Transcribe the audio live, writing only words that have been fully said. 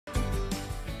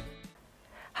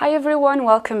Hi everyone,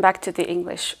 welcome back to the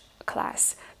English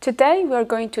class. Today we are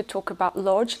going to talk about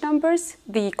large numbers,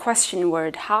 the question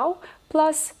word how,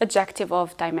 plus adjective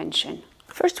of dimension.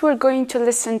 First we're going to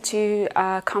listen to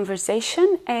a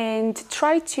conversation and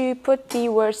try to put the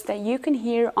words that you can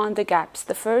hear on the gaps,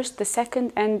 the first, the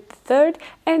second and the third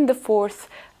and the fourth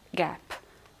gap.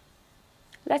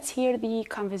 Let's hear the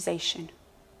conversation.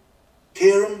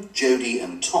 Kieran, Jodie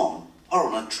and Tom are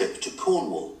on a trip to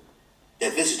Cornwall. They're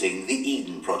visiting the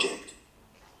Eden Project.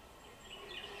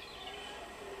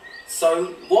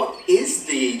 So, what is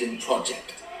the Eden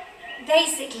Project?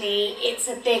 Basically, it's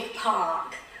a big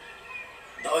park.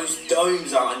 Those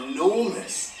domes are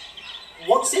enormous.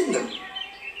 What's in them?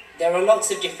 There are lots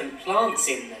of different plants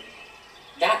in them.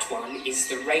 That one is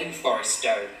the rainforest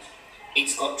dome.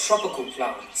 It's got tropical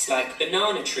plants like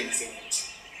banana trees in it.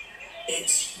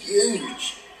 It's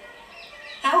huge.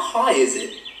 How high is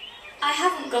it? I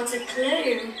haven't got a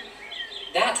clue.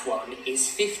 That one is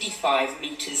 55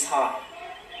 meters high.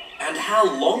 And how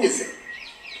long is it?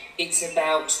 It's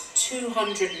about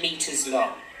 200 meters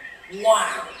long.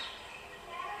 Wow!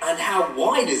 And how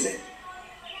wide is it?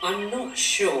 I'm not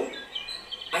sure.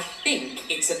 I think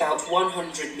it's about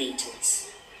 100 meters.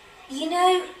 You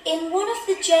know, in one of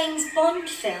the James Bond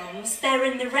films, they're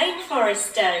in the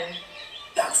rainforest dome.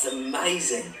 That's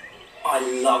amazing. I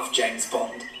love James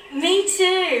Bond. Me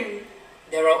too.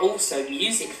 There are also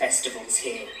music festivals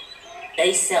here.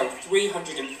 They sell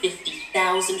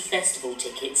 350,000 festival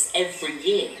tickets every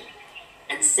year,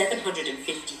 and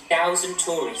 750,000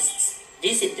 tourists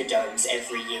visit the domes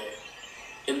every year.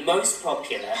 The most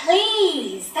popular...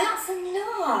 Please, that's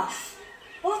enough.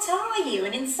 What are you,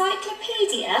 an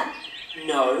encyclopedia?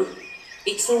 No,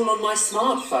 it's all on my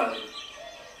smartphone.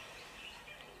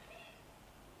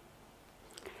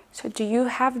 So do you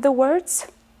have the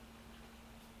words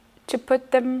to put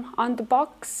them on the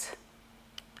box?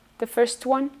 The first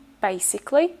one,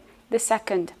 basically. The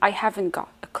second, I haven't got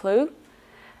a clue.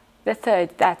 The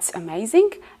third, that's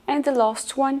amazing. And the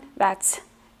last one, that's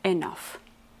enough.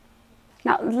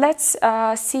 Now let's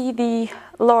see the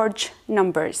large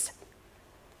numbers.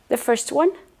 The first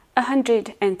one,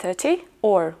 130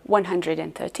 or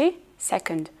 130.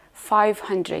 Second,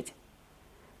 500.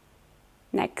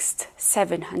 Next,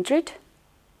 700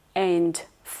 and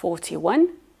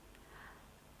 41.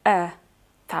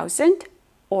 1,000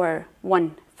 or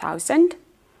 1,000.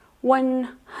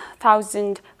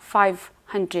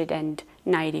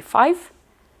 1,595.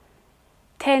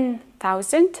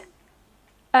 10,000.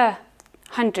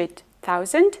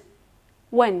 100,000.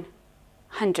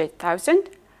 100,000.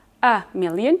 A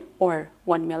million or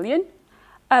 1 million.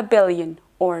 A billion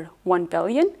or 1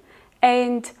 billion.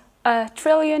 And a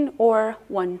trillion or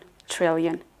 1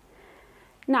 trillion.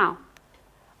 Now,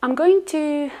 I'm going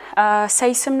to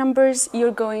say some numbers.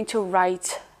 You're going to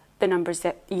write the numbers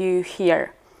that you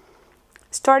hear.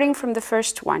 Starting from the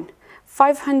first one,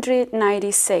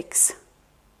 596,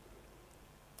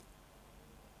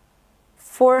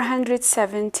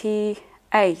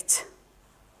 478,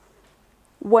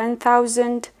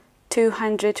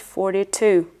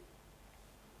 1,242,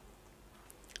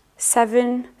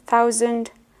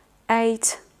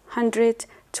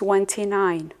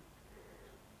 7,829,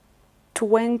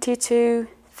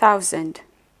 22,000,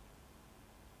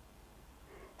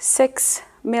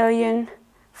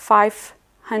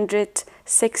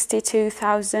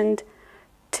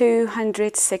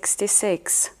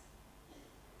 6,562,266,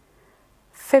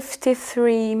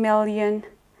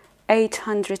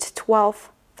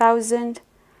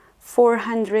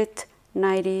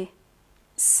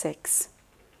 53,812,496.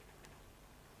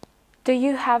 Do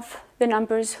you have the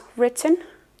numbers written?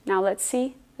 Now let's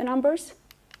see the numbers.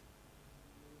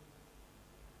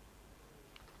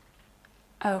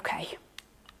 Okay.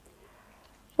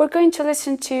 We're going to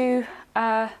listen to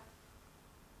a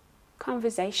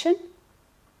conversation.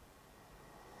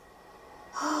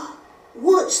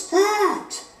 What's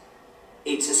that?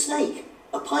 It's a snake,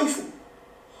 a python.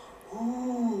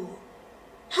 Oh,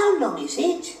 how long is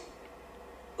it?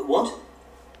 What?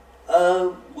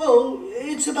 Well,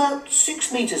 it's about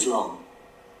 6 meters long.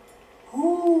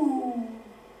 Ooh.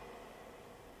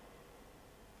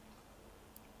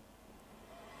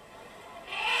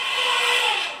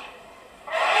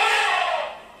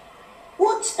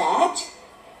 What's that?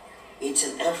 It's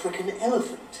an African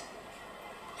elephant.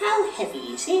 How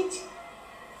heavy is it?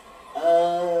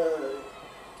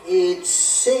 It's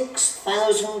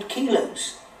 6,000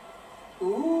 kilos.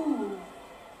 Ooh.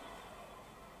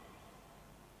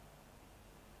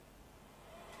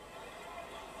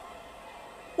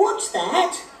 What's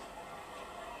that?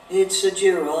 It's a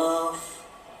giraffe.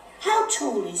 How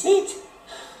tall is it?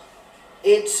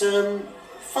 It's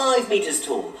 5 metres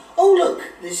tall. Oh look,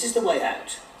 this is the way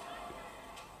out.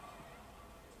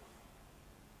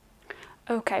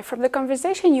 Okay, from the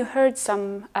conversation you heard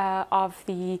some of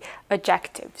the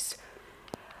adjectives.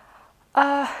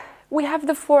 We have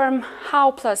the form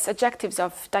how plus adjectives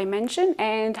of dimension,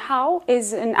 and how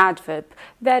is an adverb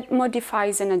that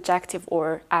modifies an adjective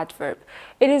or adverb.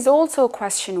 It is also a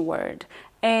question word,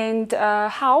 and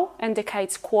how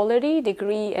indicates quality,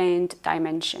 degree, and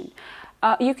dimension.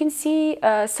 You can see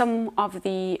some of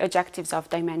the adjectives of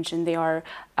dimension. They are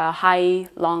high,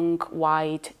 long,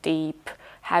 wide, deep,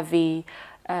 heavy,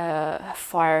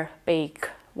 far, big,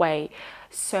 way.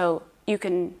 So you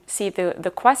can see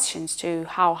the questions to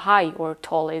how high or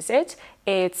tall is it.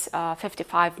 It's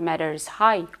 55 meters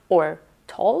high or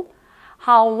tall.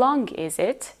 How long is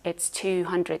it? It's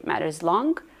 200 meters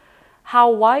long. How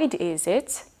wide is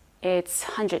it? It's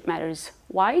 100 meters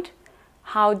wide.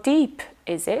 How deep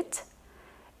is it?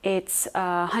 It's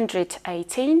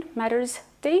 118 meters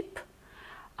deep.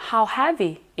 How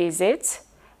heavy is it?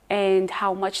 And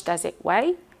how much does it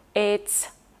weigh? It's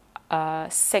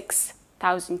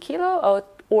 6,000 kilo,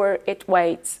 or it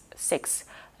weighs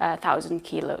 6,000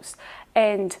 kilos.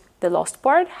 And the last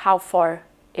part, how far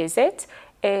is it?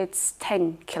 It's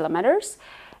 10 kilometers.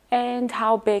 And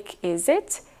how big is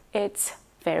it? It's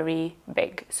very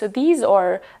big. So these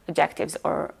are adjectives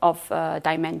of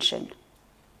dimension.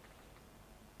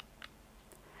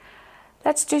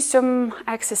 Let's do some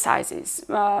exercises.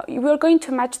 We're going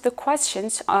to match the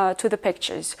questions to the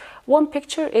pictures. One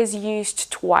picture is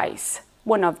used twice.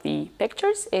 One of the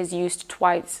pictures is used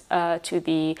twice to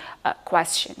the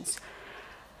questions.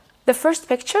 The first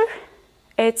picture,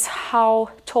 it's how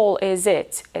tall is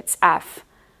it? It's F.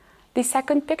 The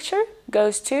second picture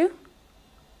goes to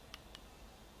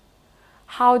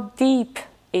how deep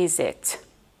is it?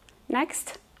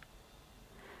 Next.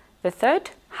 The third,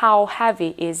 how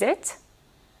heavy is it?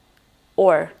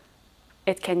 Or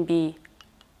it can be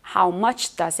how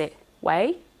much does it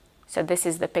weigh? So this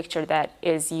is the picture that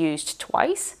is used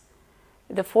twice.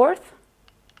 The fourth,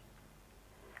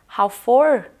 how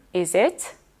far is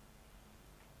it?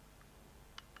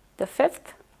 The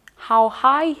fifth, how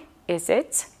high is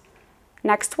it?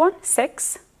 Next one,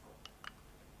 6.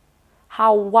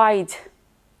 How wide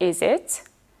is it?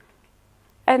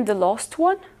 And the last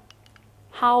one,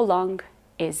 how long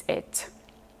is it?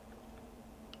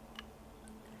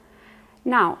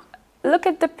 Now, look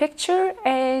at the picture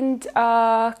and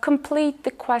complete the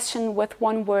question with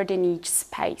one word in each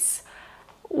space.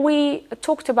 We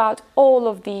talked about all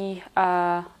of the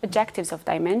adjectives of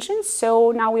dimensions,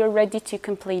 so now we are ready to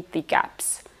complete the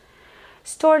gaps.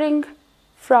 Starting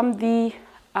from the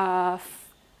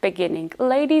beginning.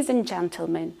 Ladies and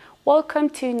gentlemen,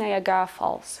 welcome to Niagara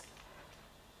Falls.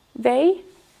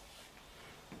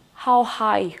 How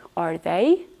high are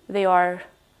they? They are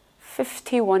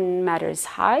 51 meters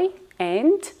high,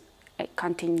 and it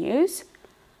continues.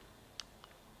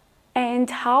 And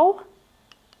how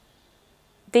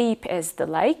deep is the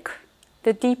lake?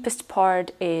 The deepest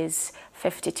part is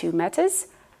 52 meters.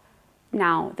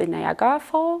 Now, the Niagara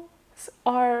Falls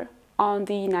are on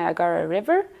the Niagara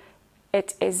River.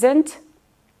 It isn't.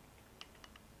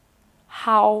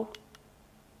 How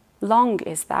long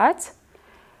is that?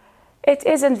 It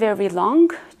isn't very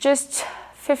long, just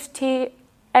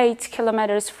 58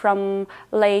 kilometers from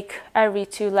Lake Erie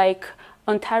to Lake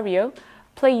Ontario.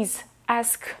 Please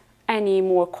ask any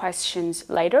more questions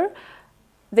later.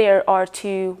 There are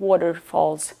 2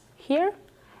 waterfalls here.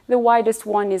 The widest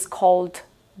one is called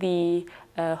the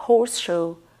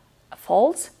Horseshoe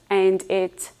Falls, and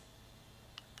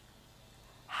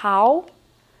how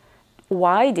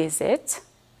wide is it?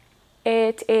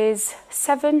 It is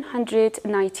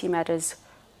 790 meters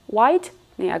wide.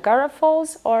 Niagara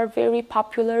Falls are very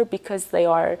popular because they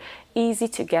are easy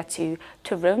to get to.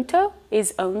 Toronto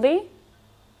is only.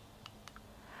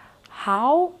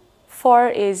 How far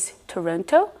is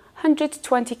Toronto?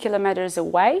 120 kilometers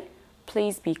away.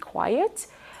 Please be quiet.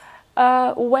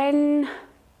 When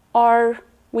are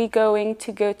we going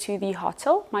to go to the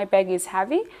hotel? My bag is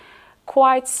heavy.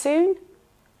 Quite soon.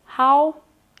 How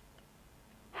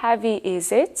heavy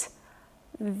is it?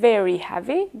 Very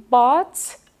heavy,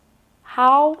 but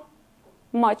how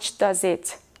much does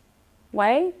it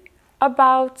weigh?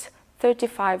 About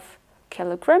 35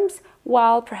 kilograms.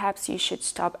 Well, perhaps you should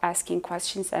stop asking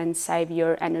questions and save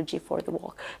your energy for the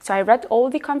walk. So I read all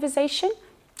the conversation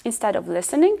instead of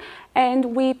listening,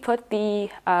 and we put the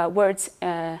words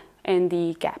in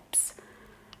the gaps.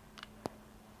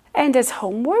 And as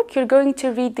homework, you're going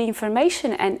to read the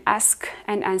information and ask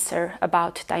and answer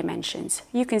about dimensions.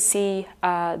 You can see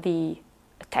the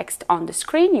text on the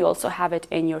screen. You also have it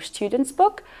in your student's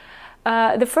book.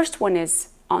 The first one is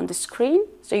on the screen,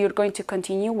 so you're going to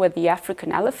continue with the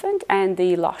African elephant and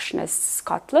the Loch Ness,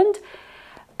 Scotland.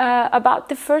 About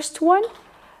the first one,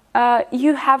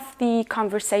 you have the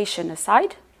conversation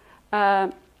aside,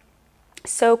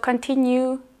 so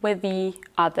continue with the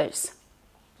others.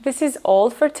 This is all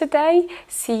for today.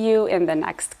 See you in the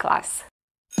next class.